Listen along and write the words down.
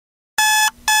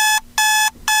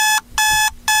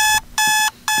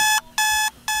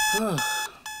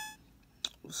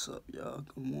y'all.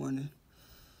 Good morning.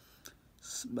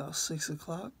 It's about 6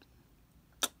 o'clock.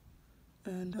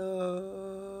 And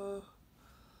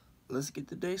let's get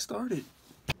the day started.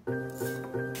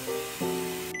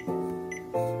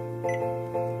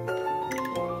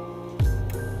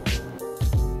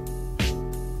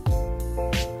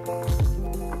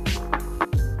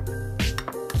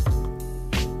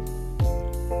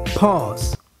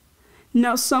 Pause.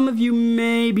 Now some of you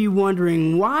may be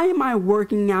wondering, why am I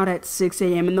working out at 6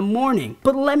 a.m. in the morning?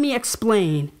 But let me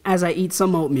explain as I eat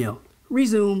some oatmeal.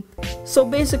 Resume. So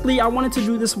basically I wanted to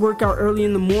do this workout early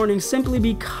in the morning simply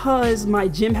because my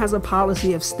gym has a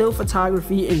policy of still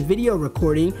photography and video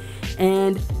recording,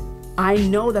 and I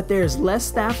know that there's less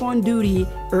staff on duty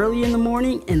early in the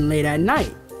morning and late at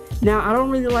night. Now, I don't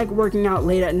really like working out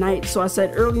late at night, so I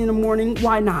said early in the morning,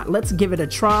 why not? Let's give it a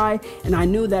try, and I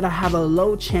knew that I have a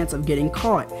low chance of getting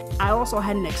caught. I also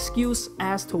had an excuse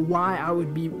as to why I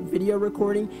would be video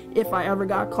recording if I ever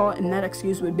got caught, and that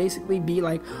excuse would basically be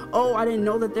like, oh, I didn't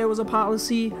know that there was a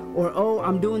policy, or oh,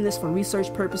 I'm doing this for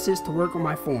research purposes to work on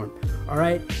my form, all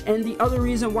right? And the other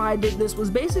reason why I did this was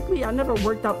basically I never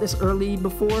worked out this early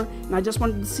before, and I just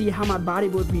wanted to see how my body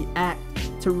would react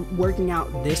to working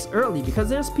out this early, because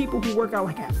there's people who work out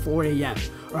like at 4 a.m.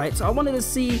 Right? So I wanted to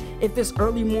see if this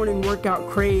early morning workout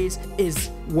craze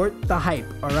is worth the hype.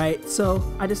 All right, so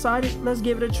I decided let's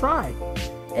give it a try,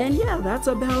 and yeah, that's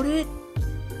about it.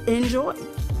 Enjoy.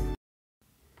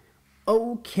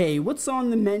 Okay, what's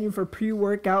on the menu for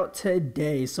pre-workout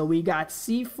today? So we got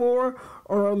C4 or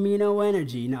Amino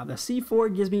Energy. Now the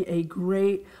C4 gives me a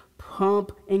great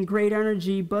pump and great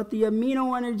energy, but the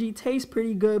Amino Energy tastes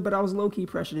pretty good, but I was low-key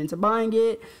pressured into buying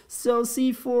it. So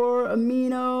C4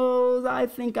 aminos, I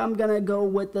think I'm gonna go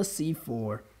with the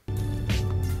C4.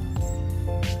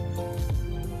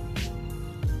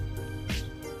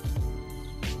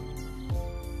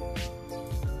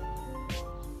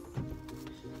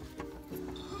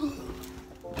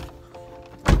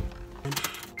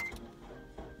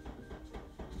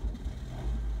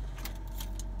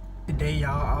 Today,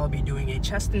 y'all, I'll be doing a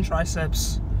chest and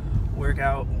triceps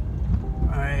workout.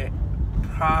 Alright,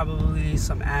 probably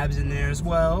some abs in there as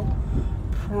well.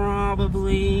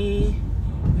 Probably,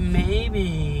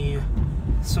 maybe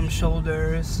some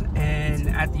shoulders. And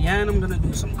at the end, I'm gonna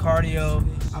do some cardio.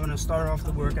 I'm gonna start off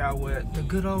the workout with the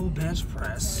good old bench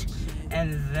press.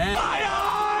 And then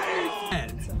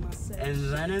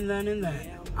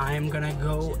I'm gonna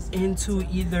go into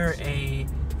either a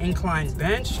incline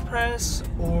bench press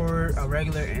or a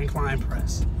regular incline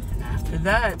press. And after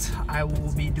that, I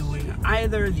will be doing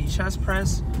either the chest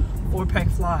press or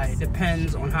pec fly. It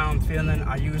depends on how I'm feeling.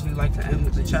 I usually like to end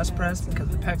with the chest press because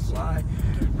the pec fly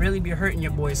really be hurting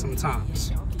your boy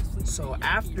sometimes. So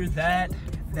after that,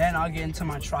 then I'll get into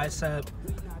my tricep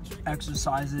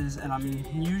exercises, and I'm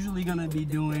usually gonna be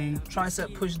doing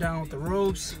tricep push down with the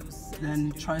ropes,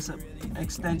 then tricep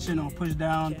extension or push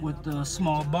down with the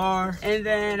small bar, and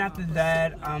then after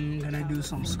that I'm gonna do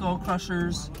some skull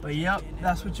crushers. But yep,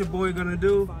 that's what your boy gonna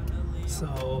do.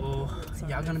 So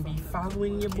y'all gonna be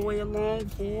following your boy along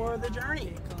for the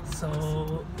journey.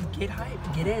 So get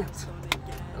hyped, get amped.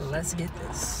 Let's get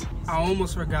this. I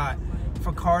almost forgot.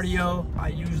 For cardio, I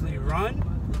usually run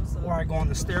or I go on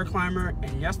the stair climber,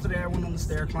 and yesterday I went on the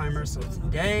stair climber, so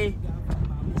today,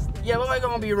 yeah, we're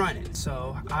gonna be running.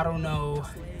 So I don't know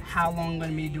how long I'm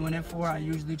gonna be doing it for. I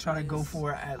usually try to go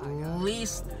for at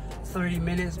least 30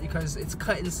 minutes because it's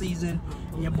cutting season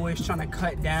and your boy's trying to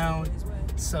cut down.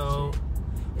 So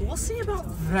we'll see about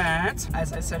that.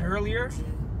 As I said earlier,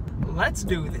 let's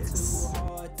do this.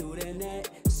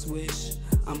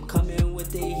 I'm coming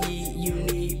with the heat, you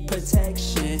need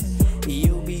protection.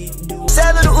 You be doing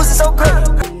so good.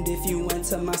 And if you went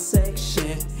to my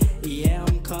section, yeah,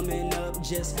 I'm coming up,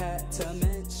 just had to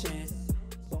mention.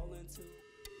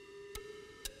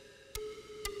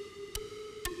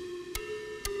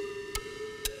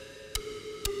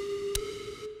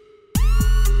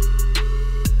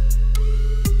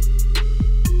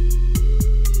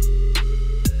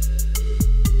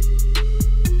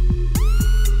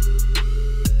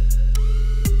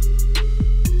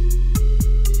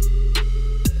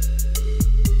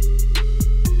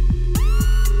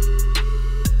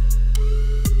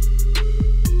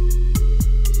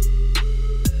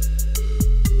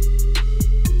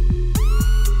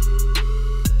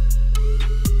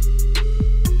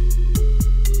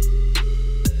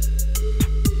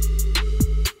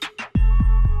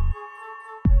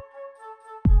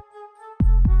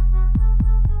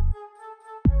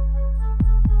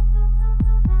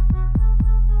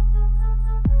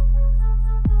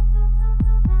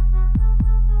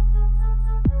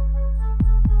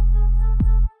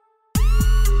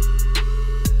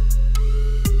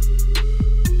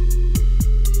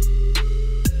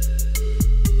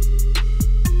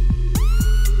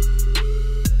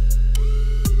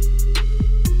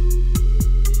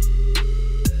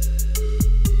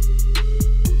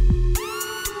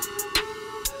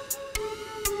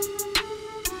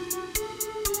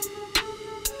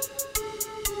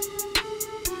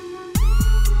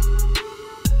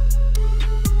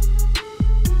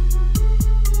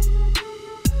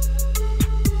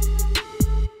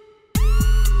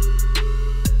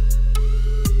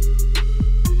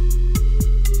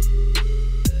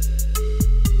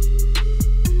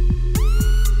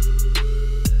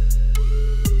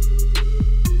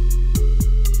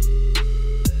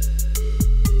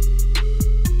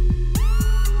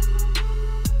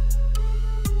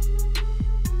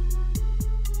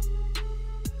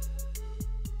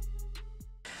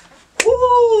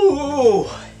 Woo!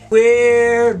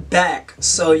 We're back.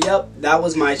 So yep, that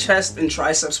was my chest and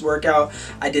triceps workout.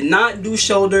 I did not do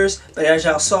shoulders, but as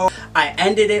y'all saw, I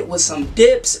ended it with some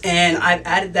dips, and I've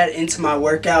added that into my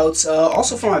workouts.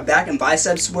 Also for my back and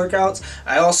biceps workouts,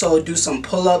 I also do some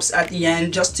pull-ups at the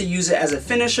end just to use it as a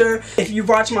finisher. If you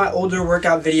watch my older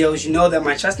workout videos, you know that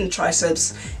my chest and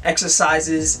triceps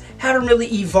exercises haven't really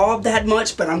evolved that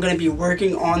much, but I'm going to be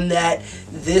working on that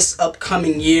this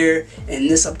upcoming year, and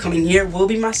this upcoming year will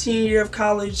be my senior year of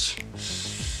college.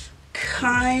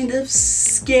 Kind of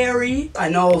scary. I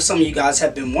know some of you guys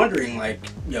have been wondering, like,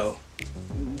 yo,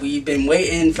 we've been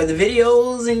waiting for the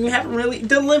videos and you haven't really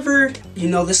delivered. You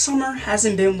know, this summer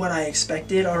hasn't been what I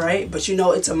expected, alright? But you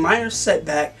know, it's a minor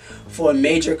setback for a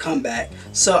major comeback.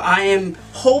 So I am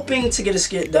hoping to get a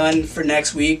skit done for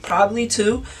next week, probably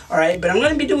two, alright? But I'm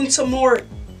going to be doing some more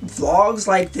vlogs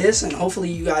like this, and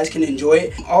hopefully you guys can enjoy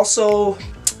it. Also,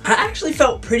 I actually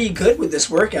felt pretty good with this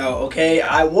workout, okay?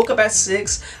 I woke up at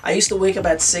 6. I used to wake up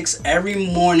at 6 every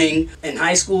morning in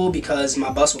high school because my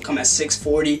bus would come at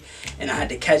 6:40 and I had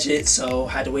to catch it, so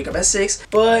I had to wake up at 6.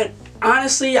 But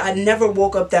honestly, I never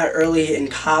woke up that early in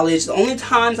college. The only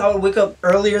times I would wake up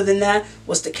earlier than that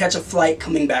was to catch a flight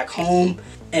coming back home,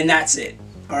 and that's it.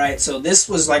 Alright, so this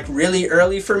was like really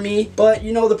early for me, but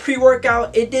you know, the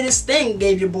pre-workout, it did its thing,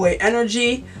 gave your boy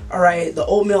energy. Alright, the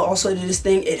oatmeal also did its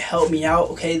thing, it helped me out,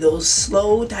 okay? Those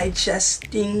slow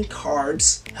digesting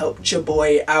carbs helped your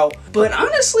boy out. But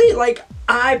honestly, like,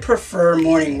 I prefer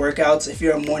morning workouts. If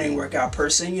you're a morning workout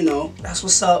person, you know, that's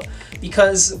what's up.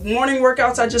 Because morning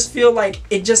workouts, I just feel like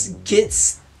it just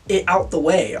gets it out the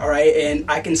way, alright, and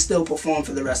I can still perform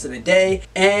for the rest of the day.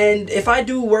 And if I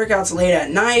do workouts late at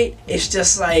night, it's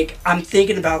just like I'm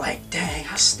thinking about, like, dang,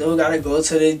 I still gotta go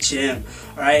to the gym,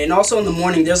 alright? And also in the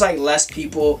morning, there's like less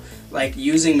people like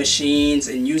using machines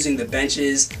and using the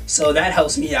benches, so that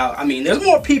helps me out. I mean, there's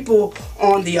more people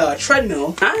on the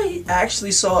treadmill. I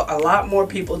actually saw a lot more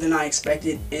people than I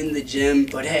expected in the gym,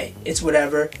 but hey, it's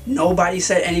whatever. Nobody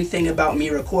said anything about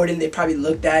me recording. They probably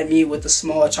looked at me with the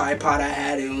small tripod I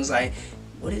had and was like,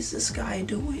 what is this guy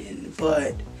doing?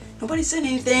 But nobody said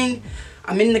anything.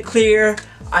 I'm in the clear.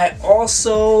 I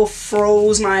also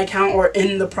froze my account, or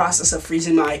in the process of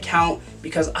freezing my account,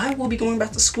 because I will be going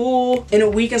back to school in a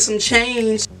week and some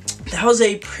change. That was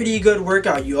a pretty good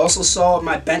workout. You also saw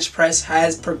my bench press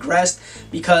has progressed,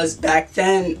 because back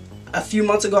then, a few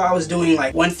months ago, I was doing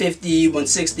like 150,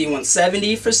 160,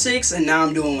 170 for 6, and now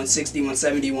I'm doing 160,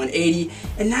 170, 180.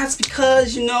 And that's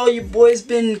because, you know, your boy's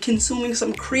been consuming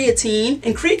some creatine.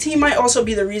 And creatine might also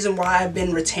be the reason why I've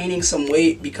been retaining some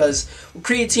weight, because with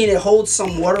creatine, it holds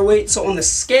some water weight. So on the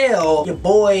scale, your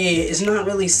boy is not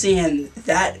really seeing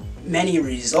that many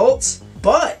results.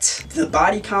 But the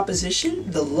body composition,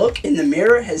 the look in the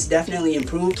mirror has definitely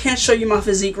improved. Can't show you my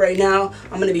physique right now.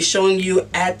 I'm going to be showing you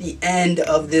at the end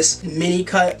of this mini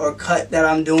cut or cut that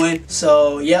I'm doing.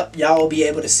 So yep, y'all will be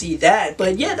able to see that.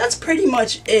 But yeah, that's pretty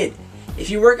much it. If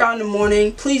you work out in the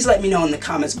morning, please let me know in the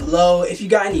comments below. If you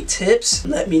got any tips,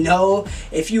 let me know.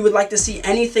 If you would like to see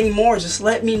anything more, just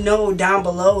let me know down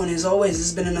below. And as always, this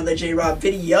has been another J-Rob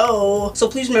video. So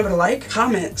please remember to like,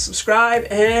 comment, subscribe,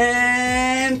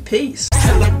 and peace.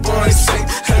 Hella boys say,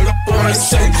 hella boys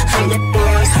say, hella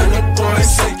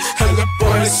boys say, hella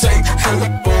boys say,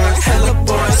 hella